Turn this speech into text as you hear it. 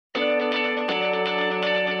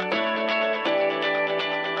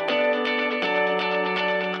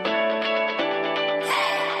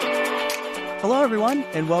Hello, everyone,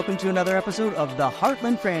 and welcome to another episode of the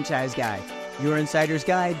Heartland Franchise Guide, your insider's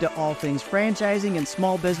guide to all things franchising and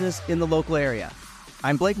small business in the local area.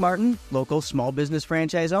 I'm Blake Martin, local small business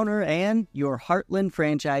franchise owner and your Heartland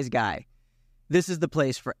Franchise Guy. This is the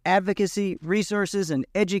place for advocacy, resources, and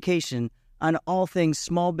education on all things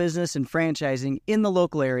small business and franchising in the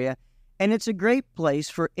local area, and it's a great place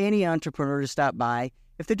for any entrepreneur to stop by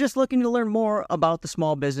if they're just looking to learn more about the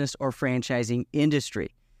small business or franchising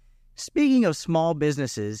industry. Speaking of small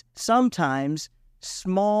businesses, sometimes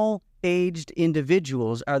small-aged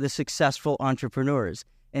individuals are the successful entrepreneurs.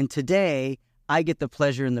 And today, I get the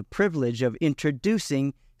pleasure and the privilege of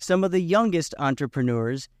introducing some of the youngest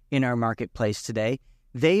entrepreneurs in our marketplace today.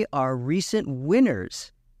 They are recent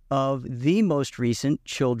winners of the most recent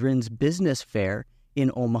Children's Business Fair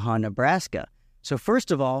in Omaha, Nebraska. So first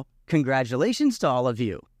of all, congratulations to all of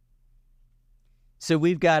you. So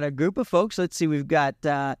we've got a group of folks. Let's see, we've got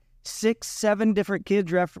 7 different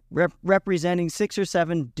kids representing 6 or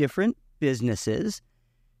 7 different businesses.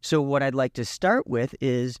 So what I'd like to start with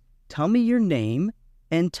is tell me your name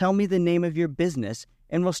and tell me the name of your business.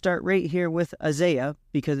 And we'll start right here with Isaiah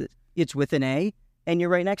because it's with an A and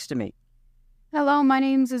you're right next to me. Hello, my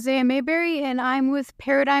name's Isaiah Mayberry and I'm with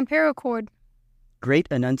Paradigm Paracord. Great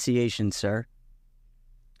enunciation, sir.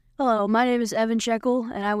 Hello, my name is Evan Shekel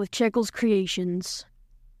and I'm with Shekel's Creations.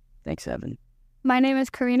 Thanks, Evan. My name is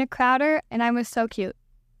Karina Crowder, and I'm with So Cute.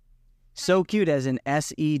 So Cute as in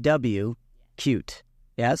S-E-W, cute.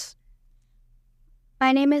 Yes?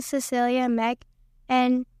 My name is Cecilia Meck,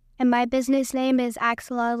 and my business name is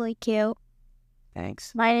Axolotl Cute.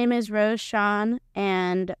 Thanks. My name is Rose Shawn,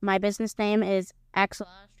 and my business name is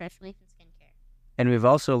Axolotl Stretch Relief and Skincare. And we've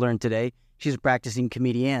also learned today she's a practicing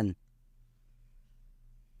comedian.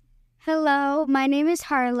 Hello, my name is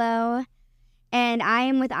Harlow, and I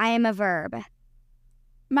am with I Am a Verb.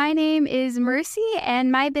 My name is Mercy, and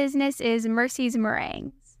my business is Mercy's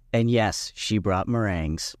Meringues. And yes, she brought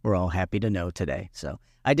meringues. We're all happy to know today. So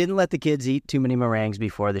I didn't let the kids eat too many meringues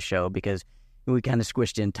before the show because we kind of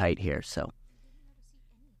squished in tight here. So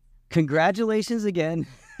congratulations again.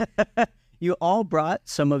 You all brought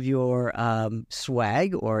some of your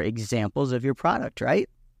swag or examples of your product, right?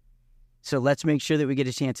 So let's make sure that we get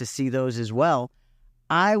a chance to see those as well.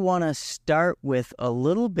 I want to start with a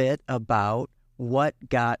little bit about what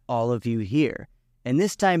got all of you here. And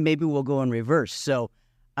this time, maybe we'll go in reverse. So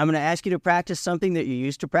I'm going to ask you to practice something that you're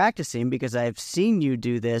used to practicing because I've seen you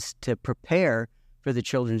do this to prepare for the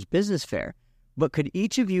Children's Business Fair. But could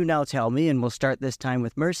each of you now tell me, and we'll start this time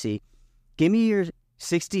with Mercy, give me your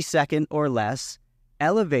 60-second or less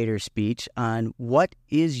elevator speech on what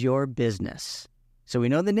is your business? So we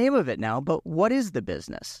know the name of it now, but what is the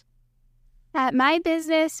business? At my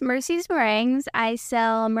business, Mercy's Meringues, I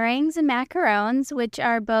sell meringues and macarons, which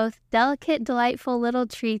are both delicate, delightful little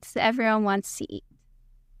treats that everyone wants to eat.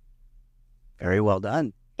 Very well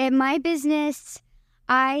done. In my business,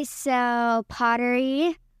 I sell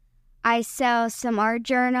pottery, I sell some art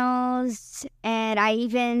journals, and I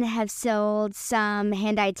even have sold some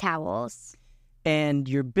hand-dyed towels. And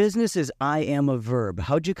your business is I Am a Verb.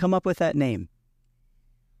 How'd you come up with that name?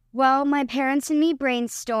 Well, my parents and me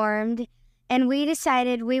brainstormed, and we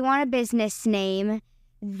decided we want a business name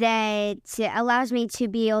that allows me to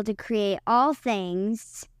be able to create all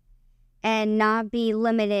things and not be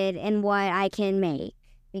limited in what I can make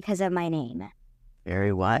because of my name.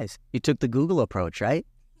 Very wise. You took the Google approach, right?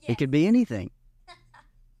 Yes. It could be anything.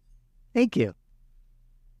 Thank you.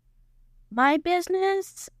 My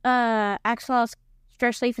business, Axolotl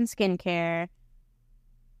Stretch Relief and Skincare.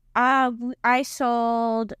 I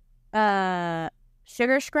sold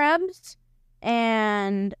sugar scrubs.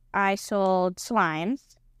 And I sold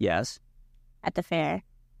slimes. Yes. At the fair.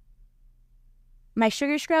 My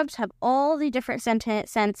sugar scrubs have all the different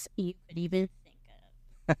scents you could even think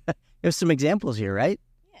of. There's some examples here, right?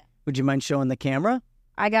 Yeah. Would you mind showing the camera?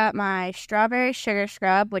 I got my strawberry sugar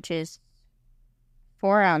scrub, which is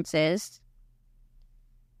 4 ounces.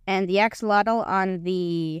 And the axolotl on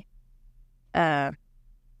the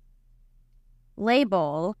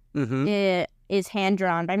label is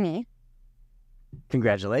hand-drawn by me.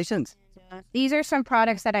 Congratulations. These are some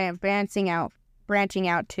products that I am branching out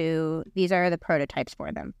to. These are the prototypes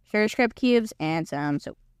for them. Sugar scrub cubes and some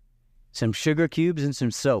soap. Some sugar cubes and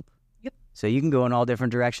some soap. Yep. So you can go in all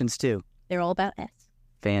different directions too. They're all about S.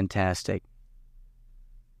 Fantastic.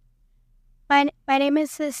 My name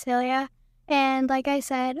is Cecilia, and like I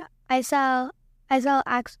said, my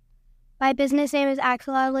business name is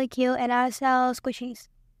Axolotl Cute, and I sell squishies.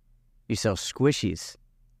 You sell squishies.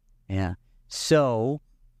 Yeah. So,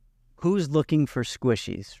 who's looking for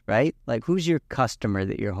squishies, right? Like, who's your customer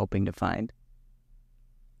that you're hoping to find?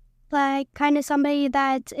 like kind of somebody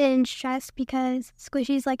that's in stress because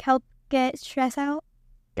squishies like help get stress out.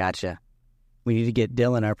 Gotcha. We need to get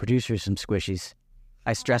Dylan, our producer, some squishies.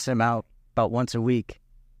 I stress him out about once a week.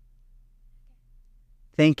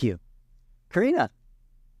 Thank you. Karina.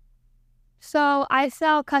 So I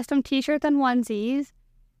sell custom t-shirts and onesies,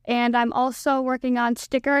 and I'm also working on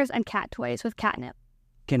stickers and cat toys with catnip.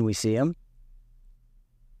 Can we see them?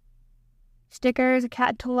 Stickers, a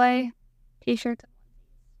cat toy, t-shirts.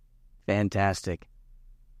 Fantastic.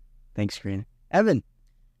 Thanks, Karina. Evan.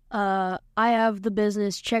 I have the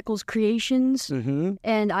business Checkles Creations,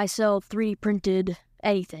 and I sell 3D printed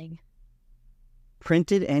anything.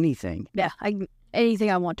 Printed anything? Yeah,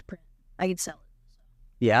 anything I want to print, I can sell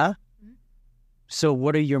it. Yeah? Mm-hmm. So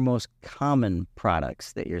what are your most common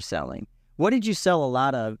products that you're selling? What did you sell a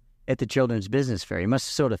lot of at the Children's Business Fair? You must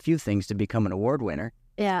have sold a few things to become an award winner.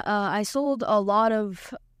 Yeah, I sold a lot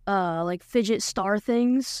of like fidget star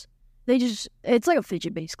things. It's like a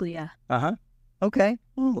fidget basically, yeah. Uh-huh. Okay.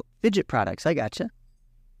 Well, fidget products, I gotcha.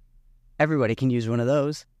 Everybody can use one of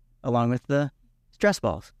those, along with the stress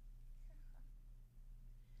balls.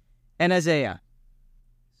 And Isaiah.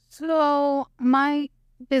 So my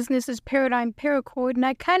business is Paradigm Paracord, and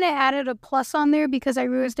I kind of added a plus on there because I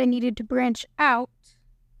realized I needed to branch out.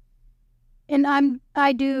 And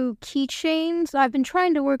I do keychains. I've been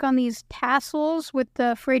trying to work on these tassels with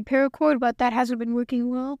the frayed paracord, but that hasn't been working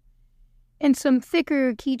well. And some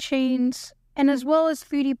thicker keychains, and as well as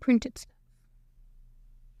 3D printed stuff.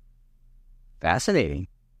 Fascinating.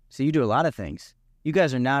 So you do a lot of things. You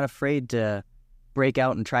guys are not afraid to break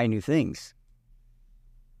out and try new things.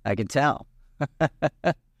 I can tell.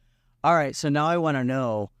 All right, so now I want to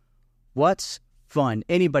know what's fun.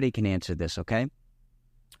 Anybody can answer this, okay?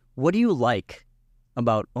 What do you like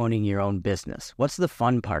about owning your own business? What's the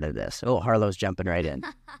fun part of this? Oh, Harlow's jumping right in.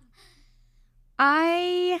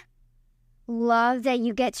 I love that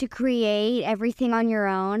you get to create everything on your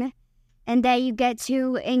own and that you get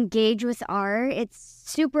to engage with art. It's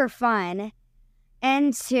super fun.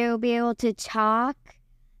 And to be able to talk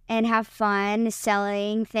and have fun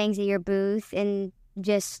selling things at your booth and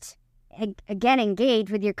just, again,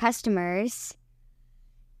 engage with your customers.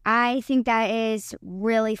 I think that is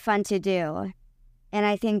really fun to do. And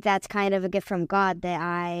I think that's kind of a gift from God that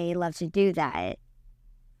I love to do that.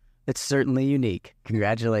 It's certainly unique.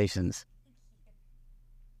 Congratulations.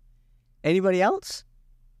 Anybody else?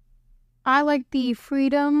 I like the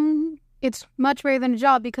freedom. It's much better than a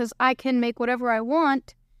job because I can make whatever I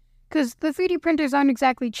want. Because the 3D printers aren't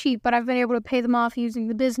exactly cheap, but I've been able to pay them off using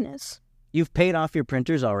the business. You've paid off your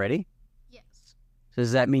printers already? Yes. So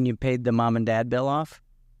does that mean you paid the mom and dad bill off?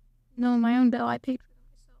 No, my own bill. I paid for them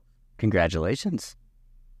myself. Congratulations.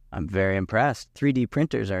 I'm very impressed. 3D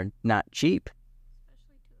printers are not cheap.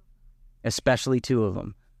 Especially two of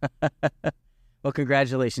them. Well,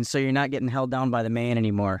 congratulations. So you're not getting held down by the man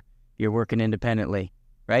anymore. You're working independently,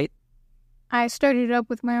 right? I started up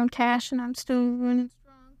with my own cash, and I'm still running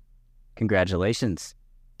strong. Congratulations.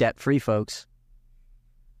 Debt-free, folks.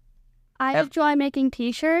 I enjoy making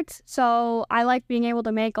T-shirts, so I like being able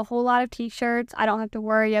to make a whole lot of T-shirts. I don't have to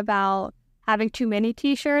worry about having too many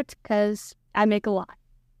T-shirts because I make a lot.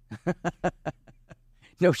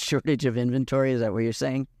 No shortage of inventory, is that what you're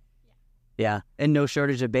saying? Yeah, and no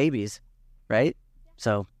shortage of babies, right? Yeah.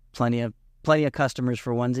 So plenty of customers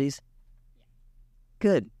for onesies.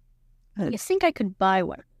 Good. You think I could buy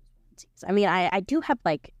one of those onesies? I mean, I do have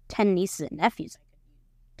like 10 nieces and nephews I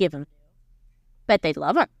could give them to. Bet they'd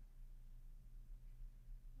love them.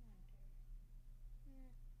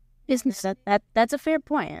 Business. That's a fair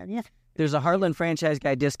point. Yeah. There's a Heartland Franchise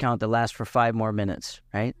Guy discount that lasts for 5 more minutes,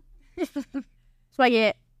 right? So I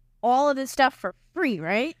get all of this stuff for free,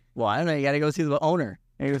 right? Well, I don't know. You got to go through the owner.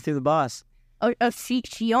 You got to go through the boss. Oh,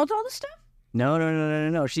 she owns all this stuff?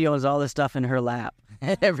 No. She owns all this stuff in her lap.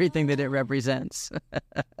 Everything that it represents.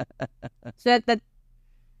 So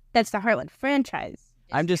that's the Heartland Franchise.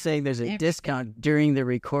 I'm just saying there's a discount during the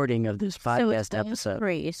recording of this podcast episode.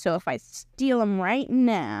 Free. So if I steal them right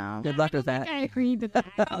now... Good luck with that. I agree to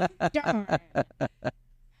that. Darn.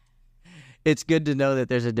 It's good to know that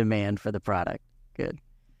there's a demand for the product. Good.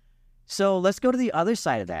 So let's go to the other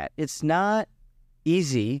side of that. It's not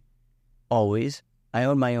easy, always. I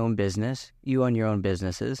own my own business. You own your own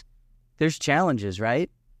businesses. There's challenges,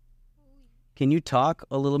 right? Can you talk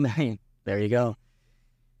a little bit? There you go.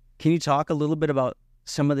 Can you talk a little bit about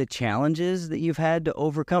some of the challenges that you've had to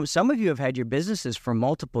overcome? Some of you have had your businesses for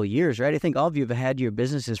multiple years, right? I think all of you have had your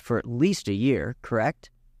businesses for at least a year, correct?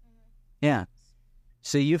 Yeah.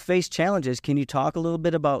 So you've faced challenges. Can you talk a little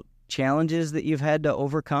bit about challenges that you've had to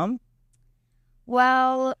overcome?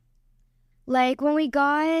 Well, Like when we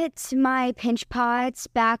got my pinch pots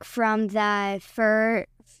back from the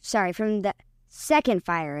second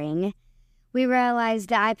firing, we realized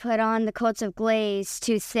that I put on the coats of glaze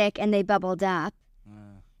too thick and they bubbled up.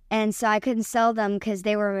 And so I couldn't sell them because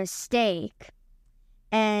they were a mistake.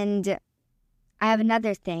 And I have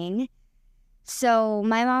another thing. So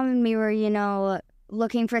my mom and me were,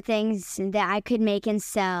 looking for things that I could make and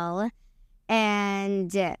sell.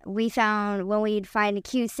 And we found when we'd find a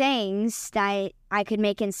few things that I could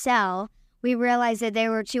make and sell, we realized that they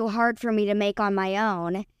were too hard for me to make on my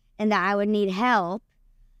own and that I would need help.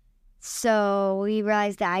 So we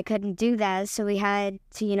realized that I couldn't do that. So we had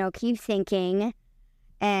to, keep thinking.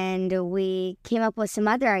 And we came up with some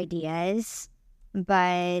other ideas.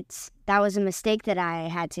 But that was a mistake that I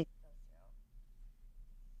had to.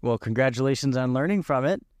 Well, congratulations on learning from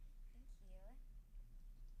it.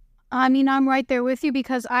 I mean, I'm right there with you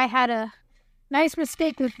because I had a nice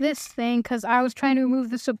mistake with this thing because I was trying to remove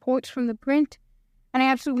the supports from the print, and I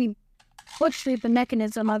absolutely butchered the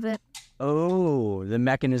mechanism of it. Oh, the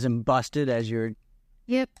mechanism busted as you're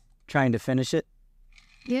trying to finish it?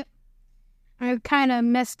 Yep. I kind of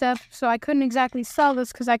messed up, so I couldn't exactly sell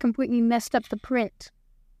this because I completely messed up the print.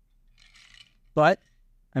 But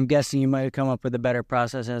I'm guessing you might have come up with a better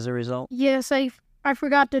process as a result? Yes, I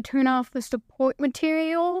forgot to turn off the support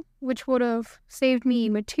material, which would have saved me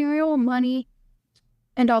material, money,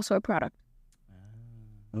 and also a product.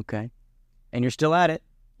 Okay. And you're still at it?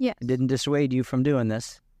 Yes. It didn't dissuade you from doing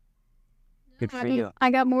this. Good for you.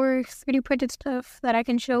 I got more 3D printed stuff that I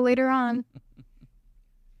can show later on.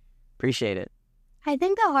 Appreciate it. I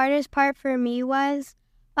think the hardest part for me was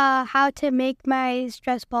how to make my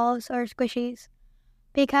stress balls or squishies.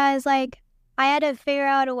 Because, I had to figure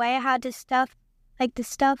out a way how to stuff, the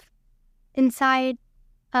stuff inside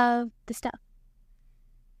of the stuff.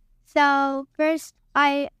 So, first,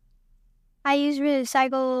 I used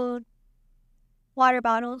recycled water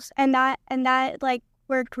bottles, and that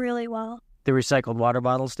worked really well. The recycled water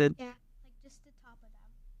bottles did? Yeah, just the top of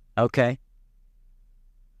them. Okay.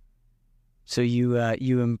 So you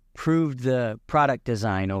improved the product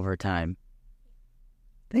design over time.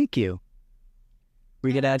 Thank you. Were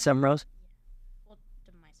you going to add something, Rose? Well,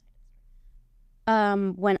 to my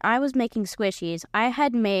side. When I was making squishies, I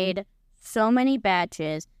had made so many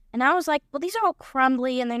batches, and I was like, well, these are all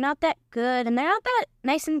crumbly, and they're not that good, and they're not that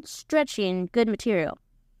nice and stretchy and good material.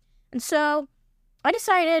 And so I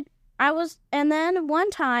decided and then one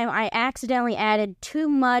time I accidentally added too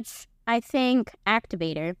much, I think,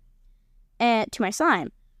 activator to my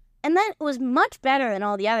slime. And then it was much better than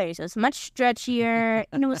all the others. It was much stretchier,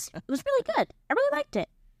 and it was really good. I really liked it.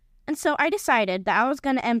 And so I decided that I was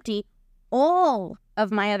going to empty all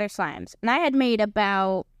of my other slimes. And I had made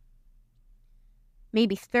about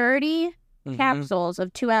maybe 30 capsules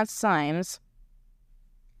of 2-ounce slimes.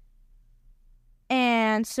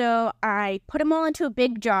 And so I put them all into a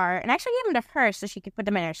big jar, and actually gave them to her so she could put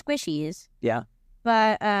them in her squishies. Yeah.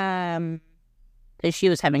 But, because she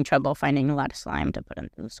was having trouble finding a lot of slime to put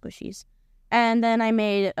into the squishies. And then I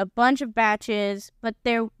made a bunch of batches, but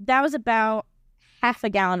that was about half a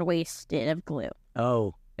gallon wasted of glue.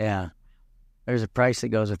 Oh, yeah. There's a price that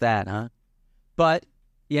goes with that, huh? But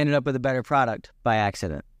you ended up with a better product by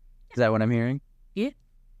accident. Is that what I'm hearing? Yeah.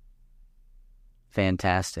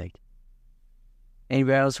 Fantastic.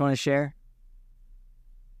 Anybody else want to share?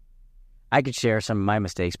 I could share some of my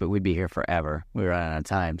mistakes, but we'd be here forever. We're running out of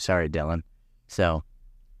time. Sorry, Dylan. So,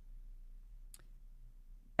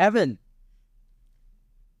 Evan,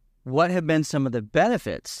 what have been some of the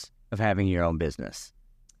benefits of having your own business?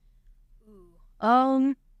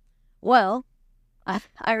 Well,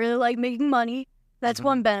 I really like making money. That's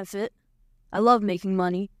one benefit. I love making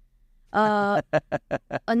money.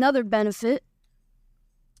 Another benefit,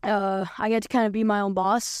 I get to kind of be my own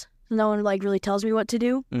boss. So no one really tells me what to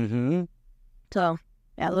do. Mm-hmm. So,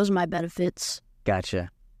 yeah, those are my benefits. Gotcha.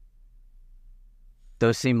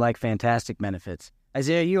 Those seem like fantastic benefits.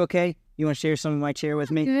 Isaiah, are you okay? You want to share some of my chair with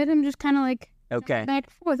me? Good. I'm just kind of okay. back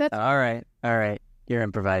and forth. That's All right. You're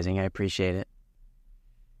improvising. I appreciate it.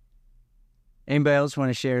 Anybody else want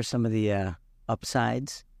to share some of the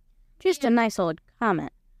upsides? Just a nice old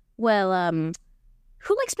comment. Well,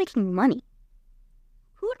 who likes making money?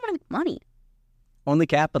 Who would want to make money? Only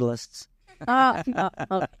capitalists. Okay.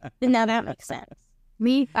 Now that makes sense.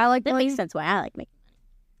 Me, I like That money. makes sense why I like making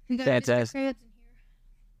money. Fantastic.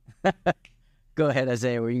 Go ahead,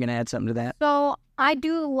 Isaiah. Were you going to add something to that? So I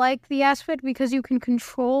do like the aspect because you can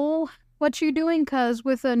control what you're doing, because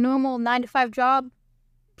with a normal 9-to-5 job, you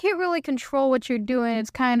can't really control what you're doing.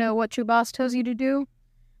 It's kind of what your boss tells you to do.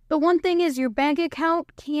 But one thing is your bank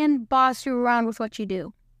account can boss you around with what you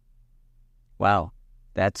do. Wow,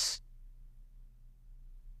 that's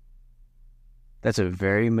a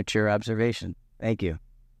very mature observation. Thank you.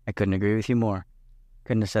 I couldn't agree with you more.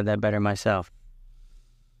 Couldn't have said that better myself.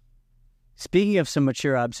 Speaking of some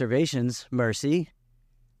mature observations, Mercy,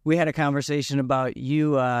 we had a conversation about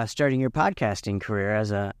you starting your podcasting career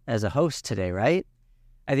as a host today, right?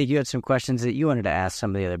 I think you had some questions that you wanted to ask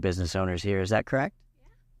some of the other business owners here. Is that correct?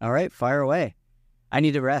 Yeah. All right, fire away. I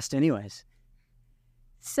need to rest anyways.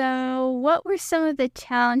 So what were some of the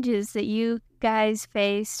challenges that you guys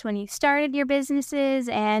faced when you started your businesses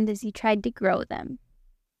and as you tried to grow them?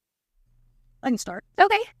 I can start.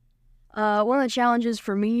 Okay. One of the challenges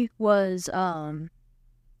for me was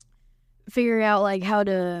figuring out like how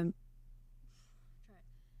to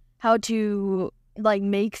like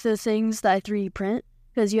make the things that I 3D print,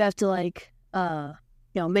 because you have to like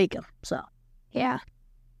make them. So Yeah.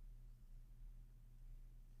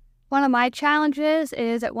 One of my challenges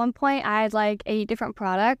is at one point I had like 8 different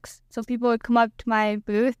products. So people would come up to my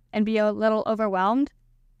booth and be a little overwhelmed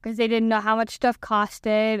because they didn't know how much stuff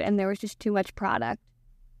costed and there was just too much product.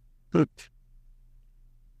 I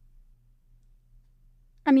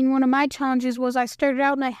mean, one of my challenges was I started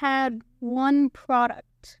out and I had one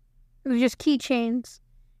product. It was just keychains.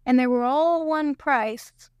 And they were all one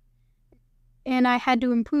price. And I had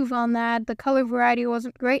to improve on that. The color variety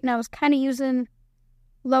wasn't great and I was kind of using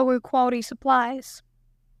lower quality supplies.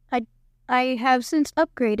 I have since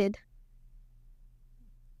upgraded.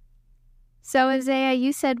 So Isaiah,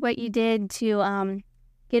 you said what you did to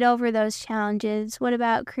get over those challenges. What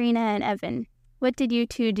about Karina and Evan? What did you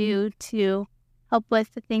two do to help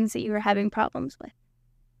with the things that you were having problems with?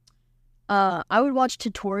 I would watch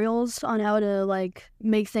tutorials on how to like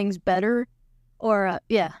make things better, or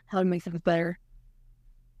how to make things better.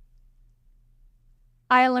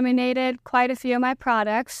 I eliminated quite a few of my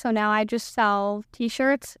products, so now I just sell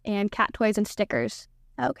t-shirts and cat toys and stickers.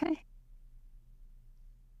 Okay.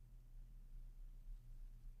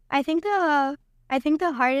 I think the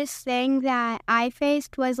hardest thing that I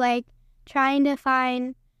faced was like trying to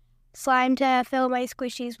find slime to fill my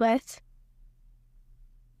squishies with.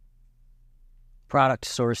 Product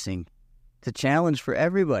sourcing. It's a challenge for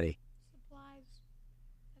everybody. Supplies.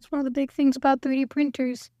 That's one of the big things about 3D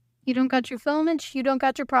printers. You don't got your filaments, you don't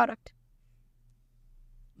got your product.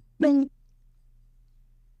 I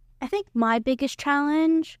think my biggest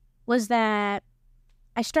challenge was that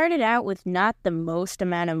I started out with not the most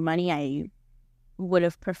amount of money I would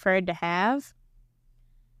have preferred to have.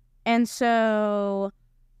 And so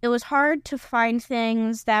it was hard to find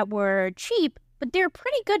things that were cheap, but they're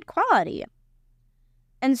pretty good quality.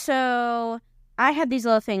 And so I had these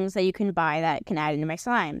little things that you can buy that can add into my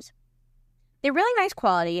slimes. They're really nice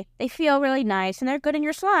quality. They feel really nice, and they're good in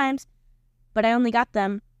your slimes. But I only got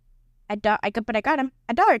them I got them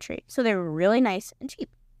at Dollar Tree, so they were really nice and cheap.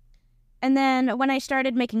 And then when I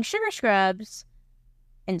started making sugar scrubs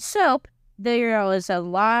and soap, there was a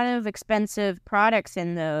lot of expensive products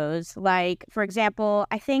in those. Like, for example,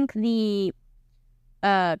 I think the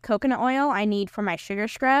coconut oil I need for my sugar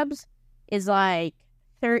scrubs is like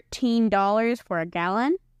 $13 for a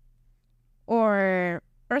gallon or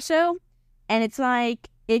so. And it's like,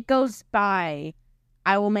 it goes by,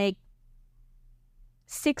 I will make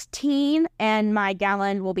 16 and my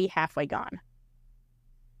gallon will be halfway gone.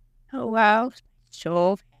 Oh, wow.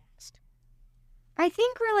 So fast. I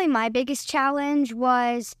think really my biggest challenge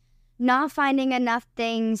was not finding enough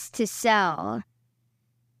things to sell.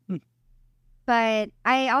 But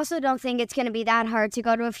I also don't think it's going to be that hard to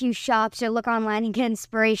go to a few shops or look online and get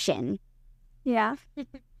inspiration. Yeah.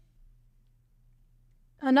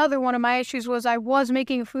 Another one of my issues was I was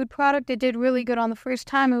making a food product. It did really good on the first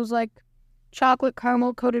time. It was like chocolate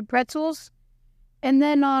caramel coated pretzels. And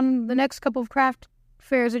then on the next couple of craft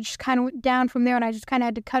fairs, it just kind of went down from there, and I just kind of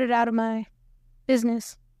had to cut it out of my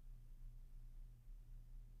business.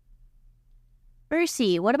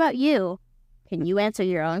 Mercy, what about you? Can you answer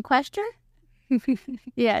your own question?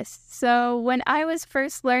 Yes. So when I was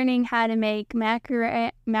first learning how to make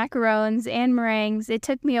macarons and meringues, it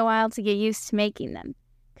took me a while to get used to making them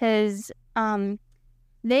because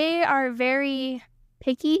they are very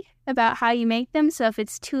picky about how you make them. So if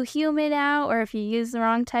it's too humid out or if you use the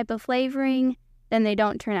wrong type of flavoring, then they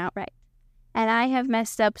don't turn out right. And I have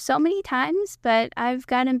messed up so many times, but I've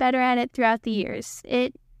gotten better at it throughout the years.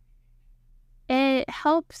 It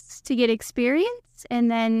helps to get experience and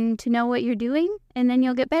then to know what you're doing, and then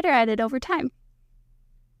you'll get better at it over time.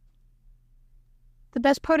 The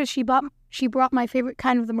best part is she brought my favorite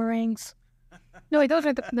kind of the meringues. No, wait, those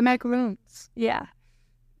are the macaroons. Yeah.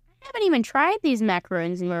 I haven't even tried these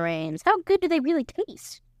macarons and meringues. How good do they really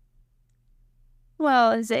taste?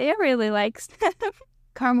 Well, Isaiah really likes them. The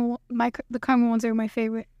caramel ones are my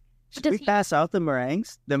favorite. Should we pass out the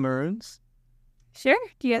meringues, the maroons? Sure.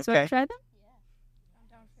 Do you guys want to try them?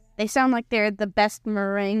 Yeah. They sound like they're the best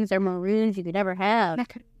meringues or maroons you could ever have.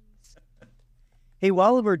 Hey,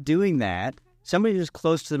 while we're doing that, somebody who's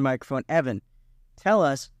close to the microphone, Evan, tell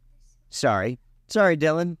us. Sorry,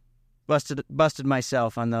 Dylan, busted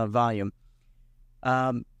myself on the volume.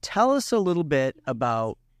 Tell us a little bit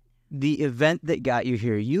about the event that got you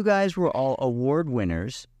here. You guys were all award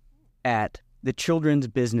winners at the Children's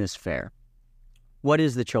Business Fair. What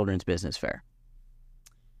is the Children's Business Fair?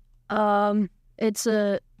 It's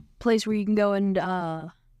a place where you can go and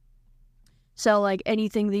sell like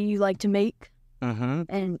anything that you like to make. Mm-hmm.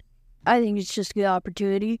 And I think it's just a good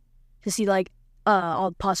opportunity to see like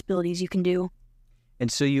all the possibilities you can do. And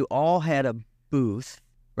so you all had a booth,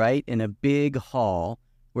 right, in a big hall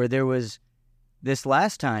where there was, this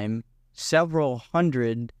last time, several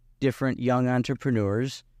hundred different young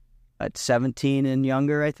entrepreneurs, at 17 and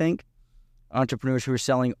younger, I think, entrepreneurs who are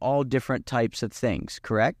selling all different types of things,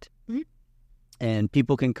 correct? Mm-hmm. And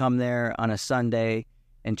people can come there on a Sunday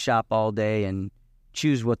and shop all day and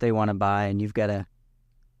choose what they want to buy, and you've got to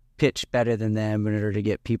pitch better than them in order to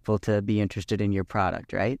get people to be interested in your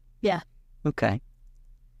product, right? Yeah. Okay.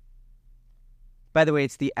 By the way,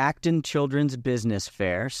 it's the Acton Children's Business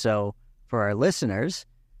Fair, so for our listeners,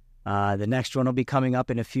 the next one will be coming up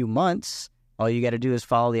in a few months. All you got to do is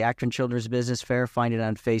follow the Acton Children's Business Fair, find it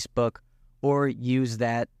on Facebook, or use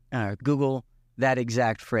that, Google that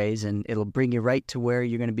exact phrase, and it'll bring you right to where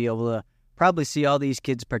you're going to be able to probably see all these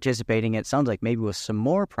kids participating. It sounds like maybe with some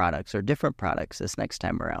more products or different products this next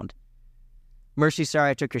time around. Mercy, sorry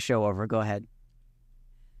I took your show over. Go ahead.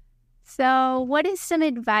 So what is some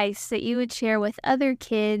advice that you would share with other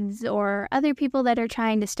kids or other people that are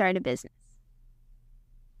trying to start a business?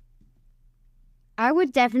 I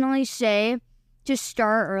would definitely say to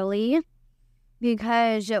start early,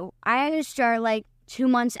 because I had to start like 2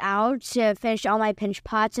 months out to finish all my pinch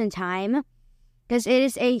pots in time, because it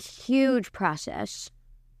is a huge process.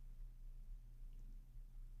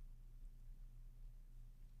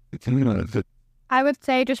 I would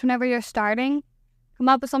say just whenever you're starting, come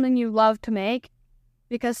up with something you love to make,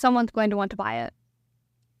 because someone's going to want to buy it.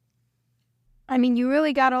 I mean, you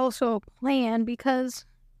really got to also plan, because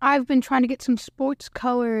I've been trying to get some sports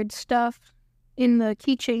colored stuff in the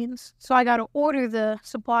keychains, so I got to order the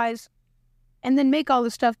supplies and then make all the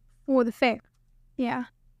stuff for the fair. Yeah.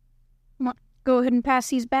 Go ahead and pass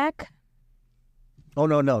these back. Oh,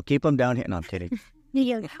 no. Keep them down here. No, I'm kidding.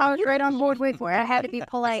 Yeah, I was right on board with where I had to be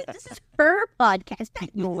polite. This is her podcast,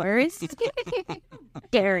 not yours.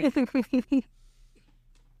 Gary.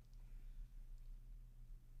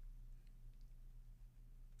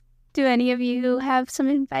 Do any of you have some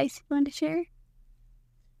advice you want to share?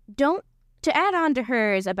 To add on to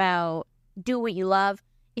hers about do what you love,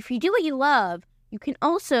 if you do what you love, you can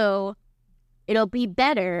also, it'll be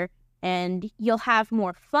better and you'll have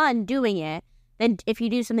more fun doing it than if you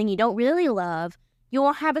do something you don't really love. You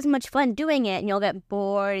won't have as much fun doing it and you'll get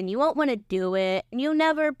bored and you won't want to do it and you'll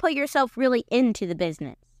never put yourself really into the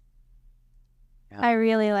business. Yeah. I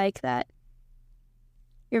really like that.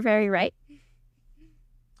 You're very right.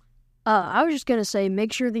 I was just going to say,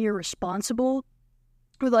 make sure that you're responsible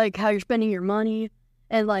with, like, how you're spending your money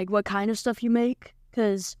and, like, what kind of stuff you make,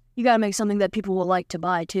 because you got to make something that people will like to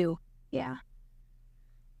buy, too. Yeah.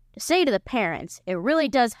 To say to the parents, it really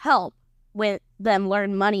does help with them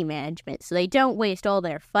learn money management so they don't waste all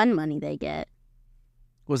their fun money they get.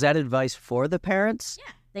 Was that advice for the parents?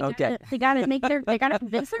 Yeah. They gotta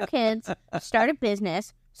convince their kids to start a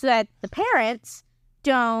business so that the parents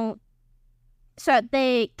so that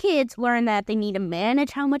the kids learn that they need to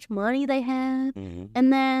manage how much money they have,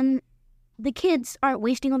 and then the kids aren't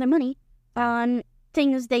wasting all their money on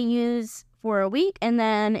things they use for a week and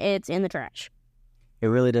then it's in the trash. It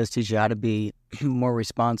really does teach you how to be more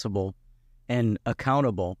responsible and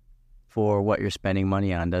accountable for what you're spending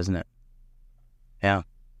money on, doesn't it? Yeah.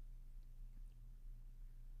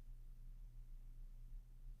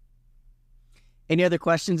 Any other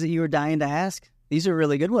questions that you were dying to ask? These are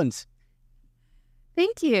really good ones.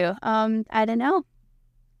 Thank you. I don't know.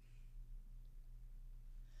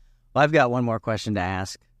 Well, I've got one more question to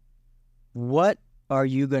ask. What are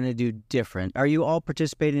you going to do different? Are you all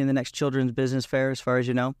participating in the next Children's Business Fair, as far as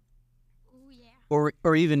you know? Oh, yeah.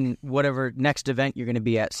 Or even whatever next event you're going to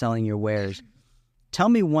be at selling your wares. Tell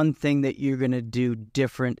me one thing that you're going to do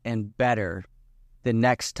different and better the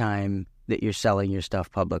next time that you're selling your stuff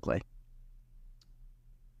publicly.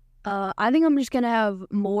 I think I'm just going to have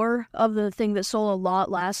more of the thing that sold a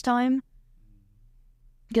lot last time.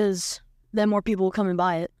 Because then more people will come and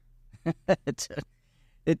buy it.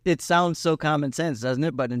 It sounds so common sense, doesn't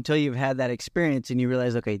it? But until you've had that experience and you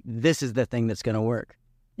realize, okay, this is the thing that's going to work.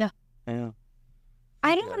 Yeah.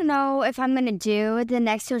 I don't know if I'm going to do the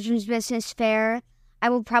next children's business fair. I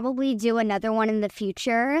will probably do another one in the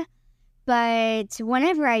future. But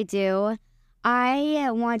whenever I do, I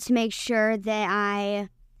want to make sure that I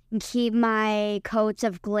keep my coats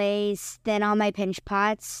of glaze thin on my pinch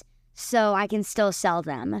pots so I can still sell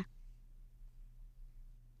them.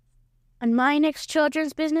 On my next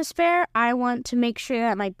children's business fair, I want to make sure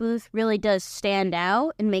that my booth really does stand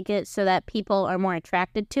out and make it so that people are more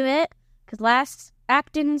attracted to it. Because last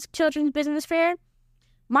Acton's children's business fair,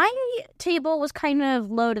 my table was kind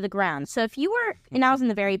of low to the ground. So if you were, and I was in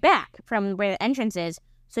the very back from where the entrance is,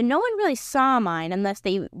 so no one really saw mine unless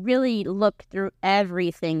they really looked through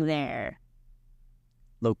everything there.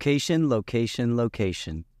 Location, location,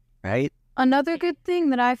 location, right? Another good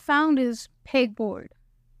thing that I found is pegboard.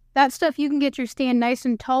 That stuff, you can get your stand nice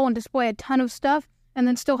and tall and display a ton of stuff and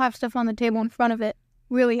then still have stuff on the table in front of it.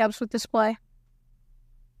 Really helps with display.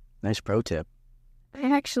 Nice pro tip.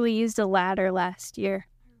 I actually used a ladder last year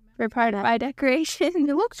for part of my decoration.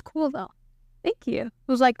 It looks cool, though. Thank you. It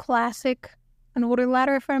was like classic, an older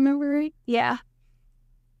ladder, if I remember right. Yeah.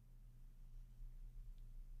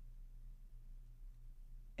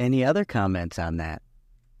 Any other comments on that?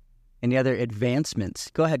 Any other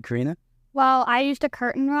advancements? Go ahead, Karina. Well, I used a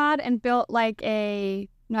curtain rod and built like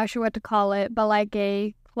not sure what to call it, but like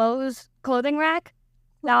a clothing rack.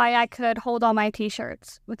 Now I could hold all my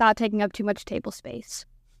t-shirts without taking up too much table space.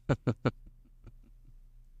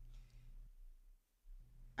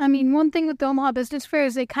 I mean, one thing with the Omaha Business Fair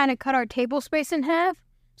is they kind of cut our table space in half,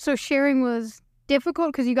 so sharing was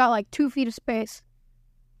difficult because you got like 2 feet of space.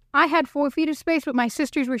 I had 4 feet of space, but my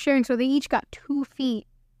sisters were sharing, so they each got 2 feet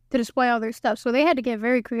to display all their stuff, so they had to get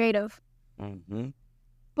very creative. Mm-hmm.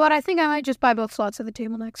 But I think I might just buy both slots of the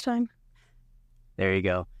table next time. There you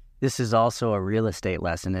go. This is also a real estate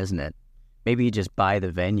lesson, isn't it? Maybe you just buy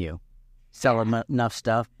the venue. Sell enough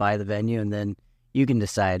stuff, buy the venue, and then you can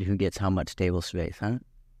decide who gets how much table space, huh?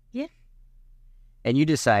 Yeah. And you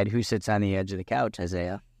decide who sits on the edge of the couch,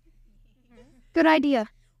 Isaiah. Good idea.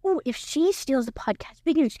 Oh, if she steals the podcast,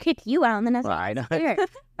 we can just kick you out, and then that's I know.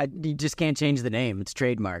 You just can't change the name. It's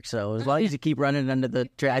trademark. So as long as you keep running under the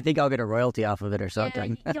I think I'll get a royalty off of it or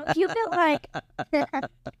something. Don't you get like 2%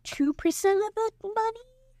 of the money?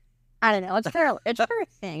 I don't know. It's her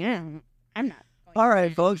thing. I'm not. All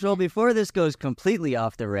right, folks. Well, before this goes completely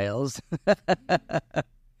off the rails,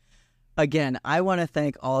 again, I want to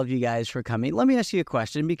thank all of you guys for coming. Let me ask you a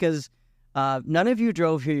question because none of you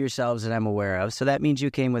drove here yourselves that I'm aware of, so that means you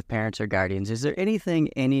came with parents or guardians. Is there anything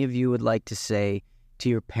any of you would like to say to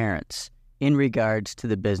your parents in regards to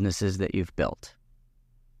the businesses that you've built?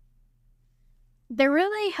 They're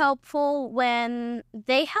really helpful when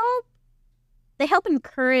they help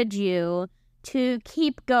encourage you to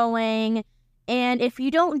keep going. And if you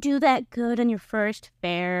don't do that good on your first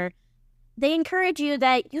fair, they encourage you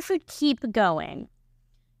that you should keep going.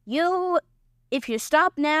 If you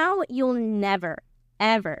stop now, you'll never,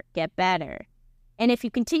 ever get better. And if you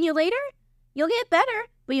continue later, you'll get better,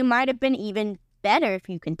 but you might have been even better if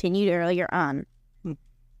you continued earlier on.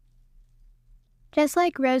 Just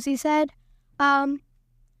like Rosie said,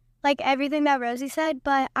 like everything that Rosie said,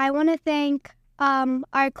 but I want to thank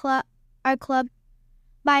my club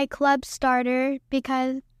starter,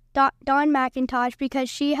 because Dawn McIntosh, because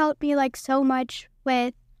she helped me like so much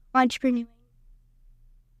with entrepreneuring.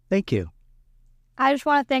 Thank you. I just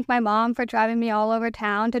want to thank my mom for driving me all over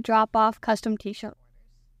town to drop off custom t-shirt orders.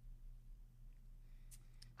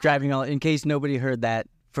 Driving all, in case nobody heard that,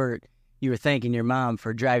 you were thanking your mom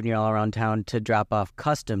for driving you all around town to drop off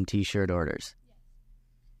custom t-shirt orders.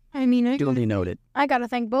 I mean, duly noted. I gotta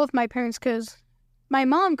thank both my parents because my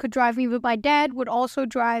mom could drive me, but my dad would also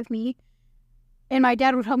drive me. And my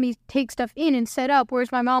dad would help me take stuff in and set up,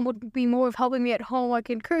 whereas my mom would be more of helping me at home, like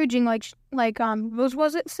encouraging, like Rose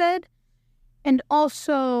was it said, and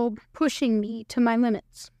also pushing me to my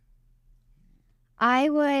limits. I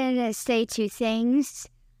would say 2 things.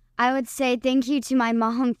 I would say thank you to my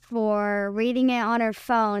mom for reading it on her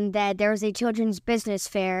phone that there was a children's business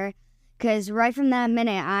fair, because right from that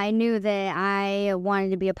minute, I knew that I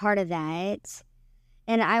wanted to be a part of that.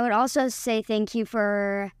 And I would also say thank you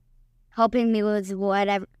for helping me with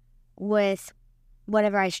whatever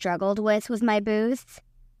I struggled with my booth.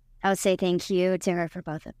 I would say thank you to her for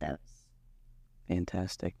both of those.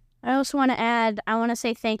 Fantastic. I also want to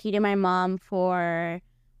say thank you to my mom for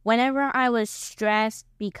whenever I was stressed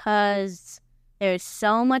because there's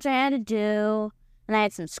so much I had to do And I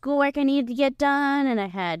had some schoolwork I needed to get done, and I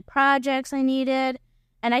had projects I needed.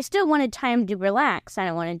 And I still wanted time to relax. I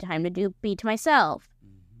wanted time to be to myself.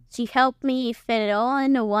 She helped me fit it all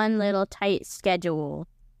into one little tight schedule.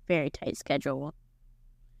 Very tight schedule.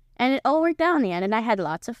 And it all worked out in the end, and I had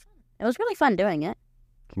lots of fun. It was really fun doing it.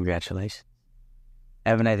 Congratulations.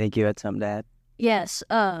 Evan, I think you had something to add. Yes,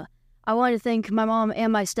 I want to thank my mom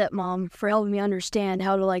and my stepmom for helping me understand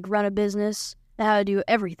how to, like, run a business and how to do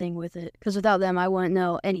everything with it. Because without them, I wouldn't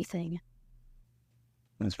know anything.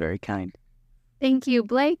 That's very kind. Thank you,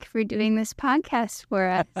 Blake, for doing this podcast for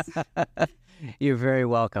us. You're very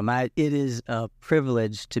welcome. It is a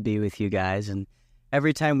privilege to be with you guys. And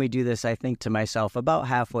every time we do this, I think to myself, about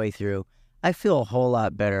halfway through, I feel a whole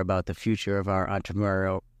lot better about the future of our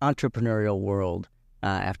entrepreneurial world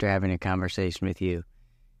after having a conversation with you.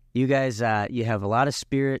 You guys, you have a lot of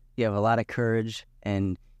spirit, you have a lot of courage,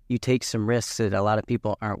 and you take some risks that a lot of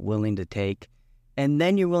people aren't willing to take. And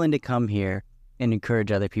then you're willing to come here and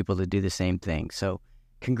encourage other people to do the same thing. So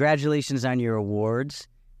congratulations on your awards,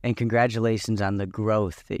 and congratulations on the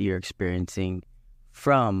growth that you're experiencing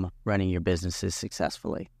from running your businesses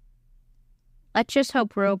successfully. Let's just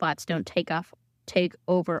hope robots don't take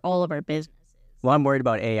over all of our businesses. Well, I'm worried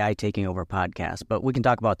about AI taking over podcasts, but we can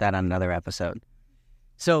talk about that on another episode.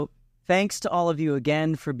 So thanks to all of you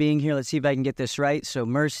again for being here. Let's see if I can get this right. So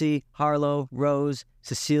Mercy, Harlow, Rose,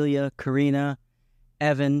 Cecilia, Karina,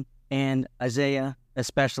 Evan, and Isaiah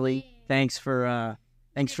especially. Thanks for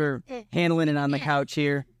handling it on the couch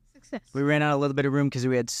here. We ran out a little bit of room because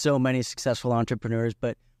we had so many successful entrepreneurs,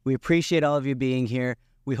 but we appreciate all of you being here.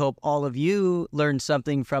 We hope all of you learned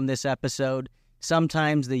something from this episode.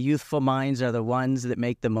 Sometimes the youthful minds are the ones that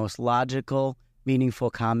make the most logical, meaningful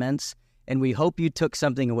comments, and we hope you took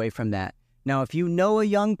something away from that. Now, if you know a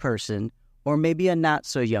young person, or maybe a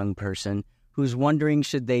not-so-young person, who's wondering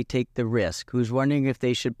should they take the risk, who's wondering if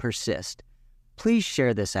they should persist, please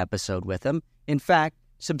share this episode with them. In fact,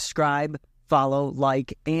 subscribe, follow,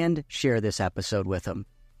 like, and share this episode with them.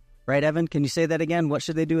 Right, Evan? Can you say that again? What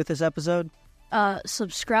should they do with this episode?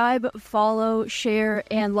 Subscribe, follow, share,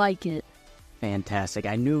 and like it. Fantastic.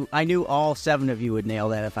 I knew all 7 of you would nail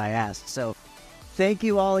that if I asked. So thank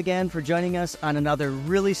you all again for joining us on another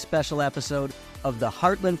really special episode of the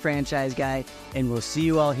Heartland Franchise Guy, and we'll see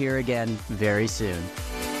you all here again very soon.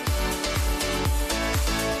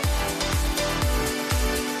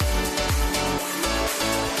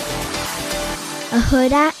 A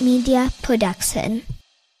Huda Media Production.